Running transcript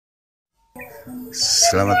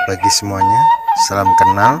Selamat pagi semuanya, salam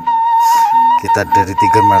kenal. Kita dari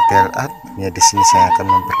Tiger Martial Art. Ya, di sini saya akan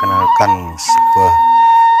memperkenalkan sebuah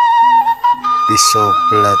pisau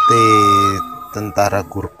belati tentara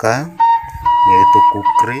Ghurka, yaitu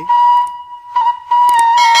kukri.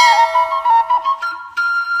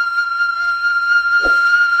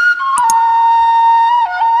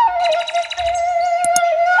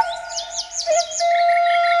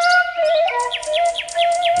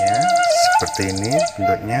 Seperti ini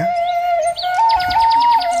bentuknya.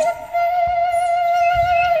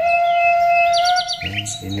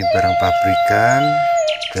 Ini barang pabrikan,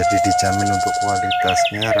 jadi dijamin untuk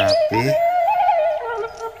kualitasnya rapi,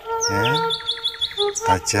 ya,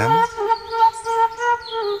 tajam.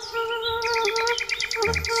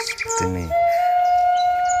 Nah, seperti ini.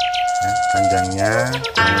 Nah, panjangnya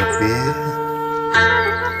kurang lebih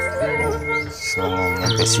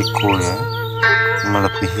sampai siku, ya,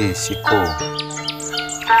 melebihi siku.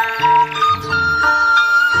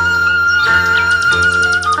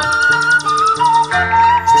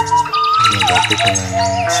 Dilengkapi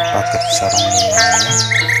dengan sepaket sarung nilainya.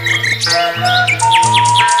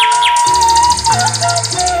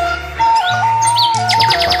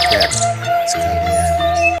 Satu paket sekalian.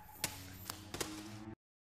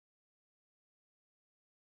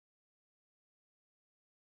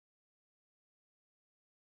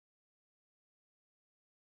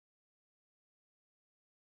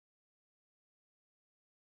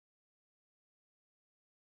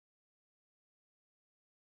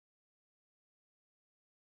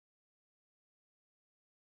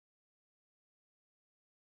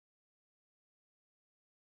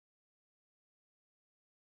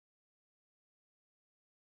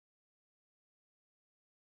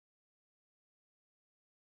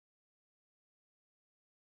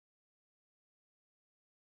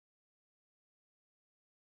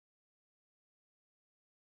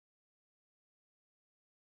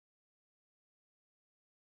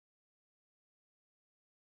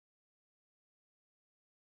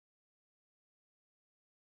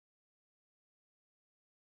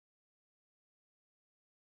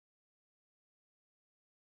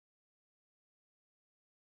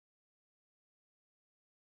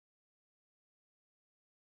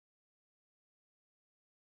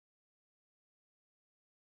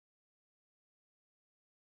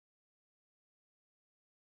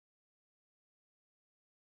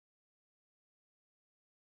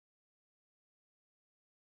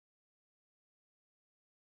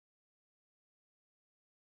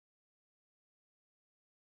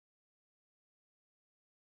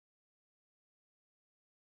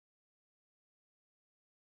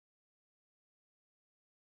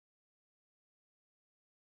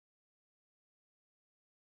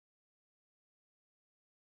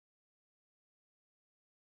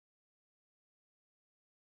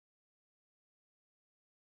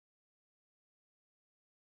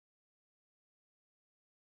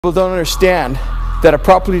 People don't understand that a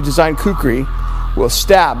properly designed kukri will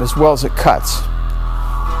stab as well as it cuts.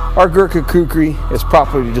 Our Ghurka kukri is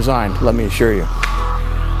properly designed, let me assure you.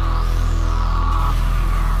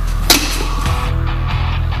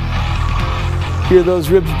 Hear those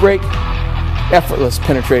ribs break? Effortless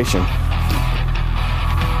penetration.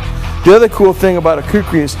 The other cool thing about a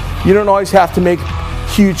kukri is you don't always have to make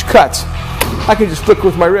huge cuts. I can just flick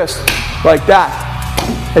with my wrist like that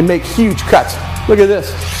and make huge cuts. Look at this.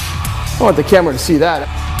 I want the camera to see that.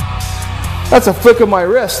 That's a flick of my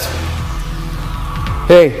wrist.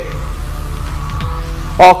 Hey,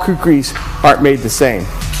 all kukris aren't made the same.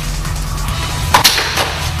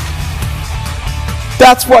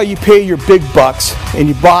 That's why you pay your big bucks and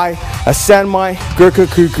you buy a Sanmai Ghurka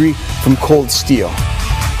kukri from cold steel.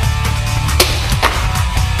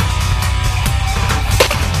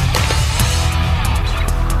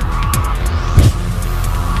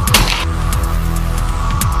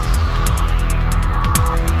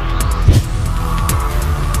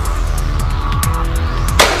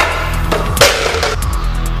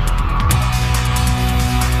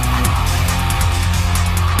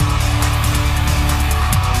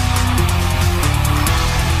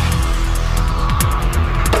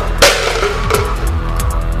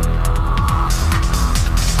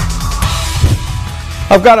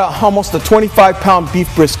 I've got almost a 25-pound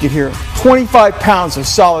beef brisket here, 25 pounds of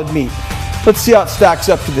solid meat. Let's see how it stacks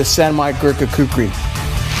up to this Sanmai Ghurka kukri.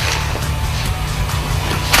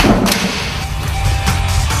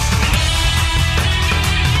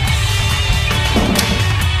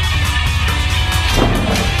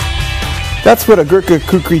 That's what a Ghurka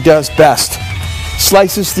kukri does best.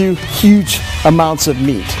 Slices through huge amounts of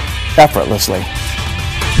meat effortlessly.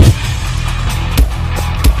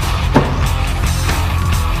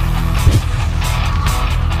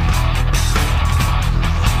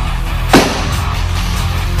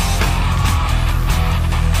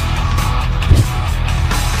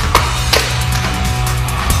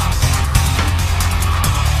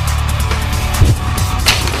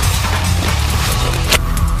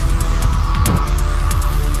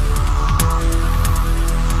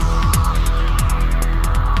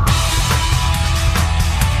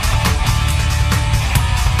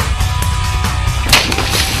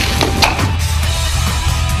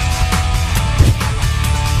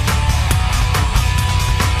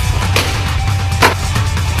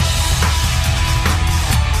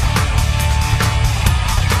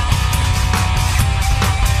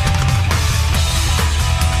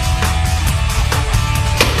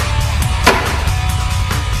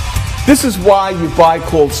 This is why you buy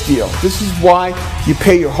cold steel. This is why you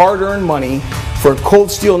pay your hard-earned money for a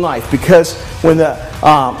cold steel knife, because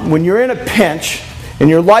when you're in a pinch and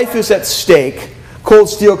your life is at stake, cold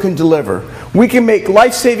steel can deliver. We can make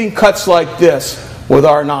life-saving cuts like this with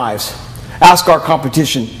our knives. Ask our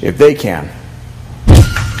competition if they can.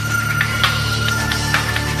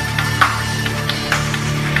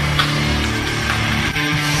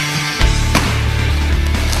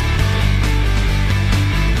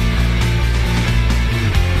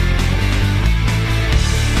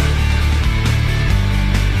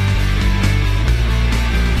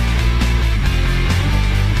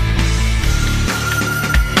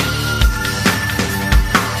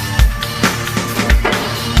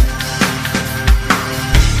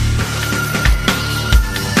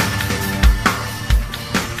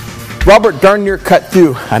 Robert darn near cut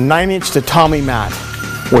through a 9-inch tatami mat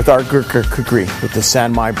with our GHURKA Cocok with the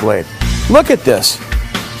Sanmai blade. Look at this.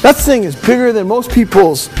 That thing is bigger than most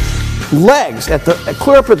people's legs,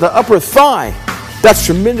 clear up at the upper thigh. That's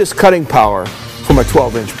tremendous cutting power from a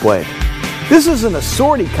 12-inch blade. This isn't a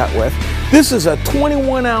sword he cut with. This is a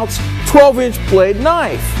 21-ounce, 12-inch blade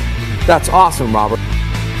knife. That's awesome, Robert.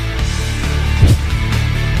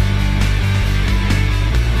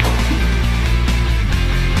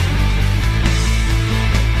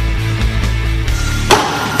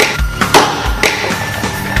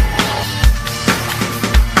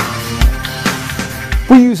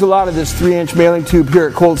 We use a lot of this 3-inch mailing tube here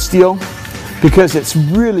at Cold Steel because it's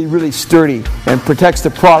really, really sturdy and protects the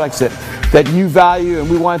products that you value, and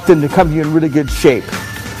we want them to come to you in really good shape.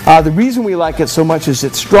 The reason we like it so much is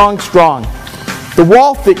it's strong. The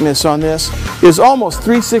wall thickness on this is almost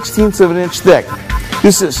 3/16 of an inch thick.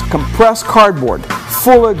 This is compressed cardboard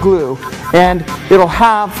full of glue, and it'll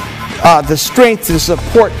have the strength to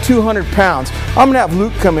support 200 pounds. I'm going to have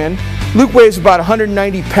Luke come in. Luke weighs about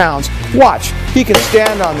 190 pounds. Watch, he can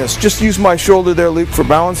stand on this. Just use my shoulder there, Luke, for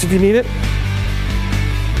balance if you need it.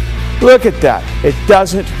 Look at that. It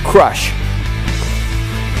doesn't crush.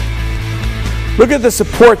 Look at the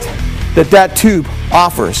support that tube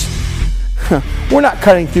offers. We're not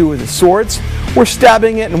cutting through with the swords. We're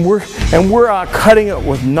stabbing it, and we're cutting it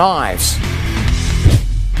with knives.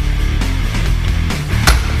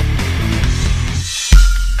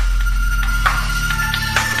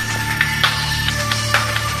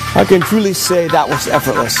 I can truly say that was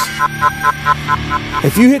effortless.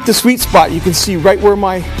 If you hit the sweet spot, you can see right where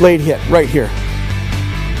my blade hit, right here.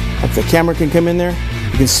 If the camera can come in there,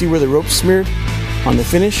 you can see where the rope smeared on the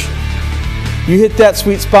finish. You hit that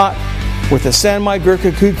sweet spot with the Sanmai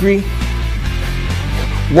GHURKA Cocok,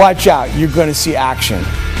 watch out, you're going to see action.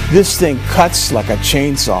 This thing cuts like a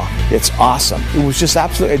chainsaw. It's awesome. It was just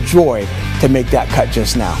absolutely a joy to make that cut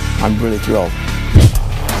just now. I'm really thrilled.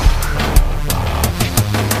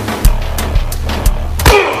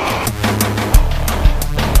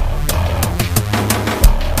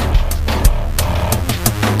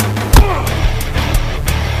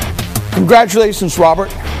 Congratulations,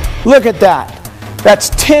 Robert. Look at that. That's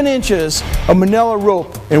 10 inches of manila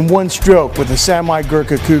rope in one stroke with the Sanmai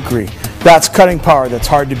GHURKA Cocok. That's cutting power that's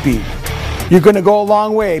hard to beat. You're going to go a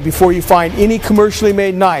long way before you find any commercially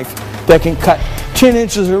made knife that can cut 10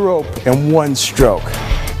 inches of rope in one stroke.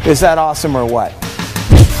 Is that awesome or what?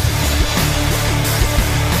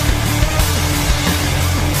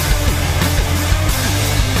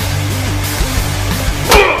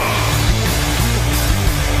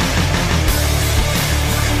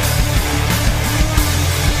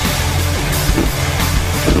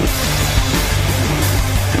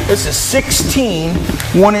 This is 16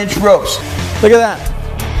 1-inch ropes. Look at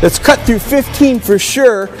that. It's cut through 15 for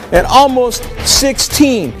sure, and almost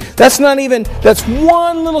 16. That's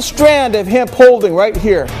one little strand of hemp holding right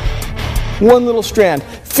here. One little strand.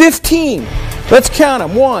 15. Let's count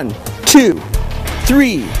them. 1, 2,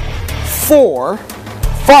 3, 4,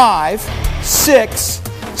 5, 6,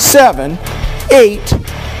 7, 8,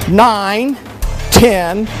 9,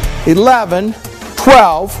 10, 11,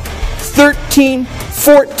 12, 13,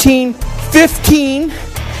 14, 15,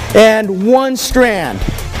 and one strand.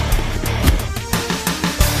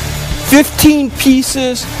 15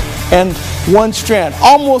 pieces and one strand.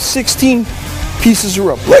 Almost 16 pieces of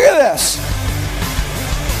rope. Look at this.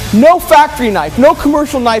 No factory knife, no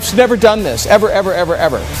commercial knife's never done this. Ever.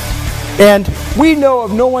 And we know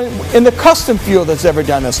of no one in the custom field that's ever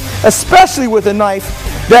done this. Especially with a knife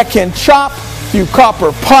that can chop through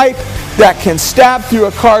copper pipe, that can stab through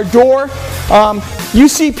a car door. You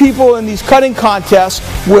see people in these cutting contests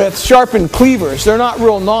with sharpened cleavers. They're not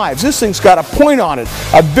real knives. This thing's got a point on it,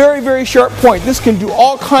 a very, very sharp point. This can do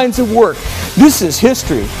all kinds of work. This is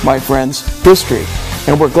history, my friends, history.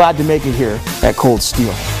 and we're glad to make it here at Cold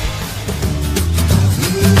Steel.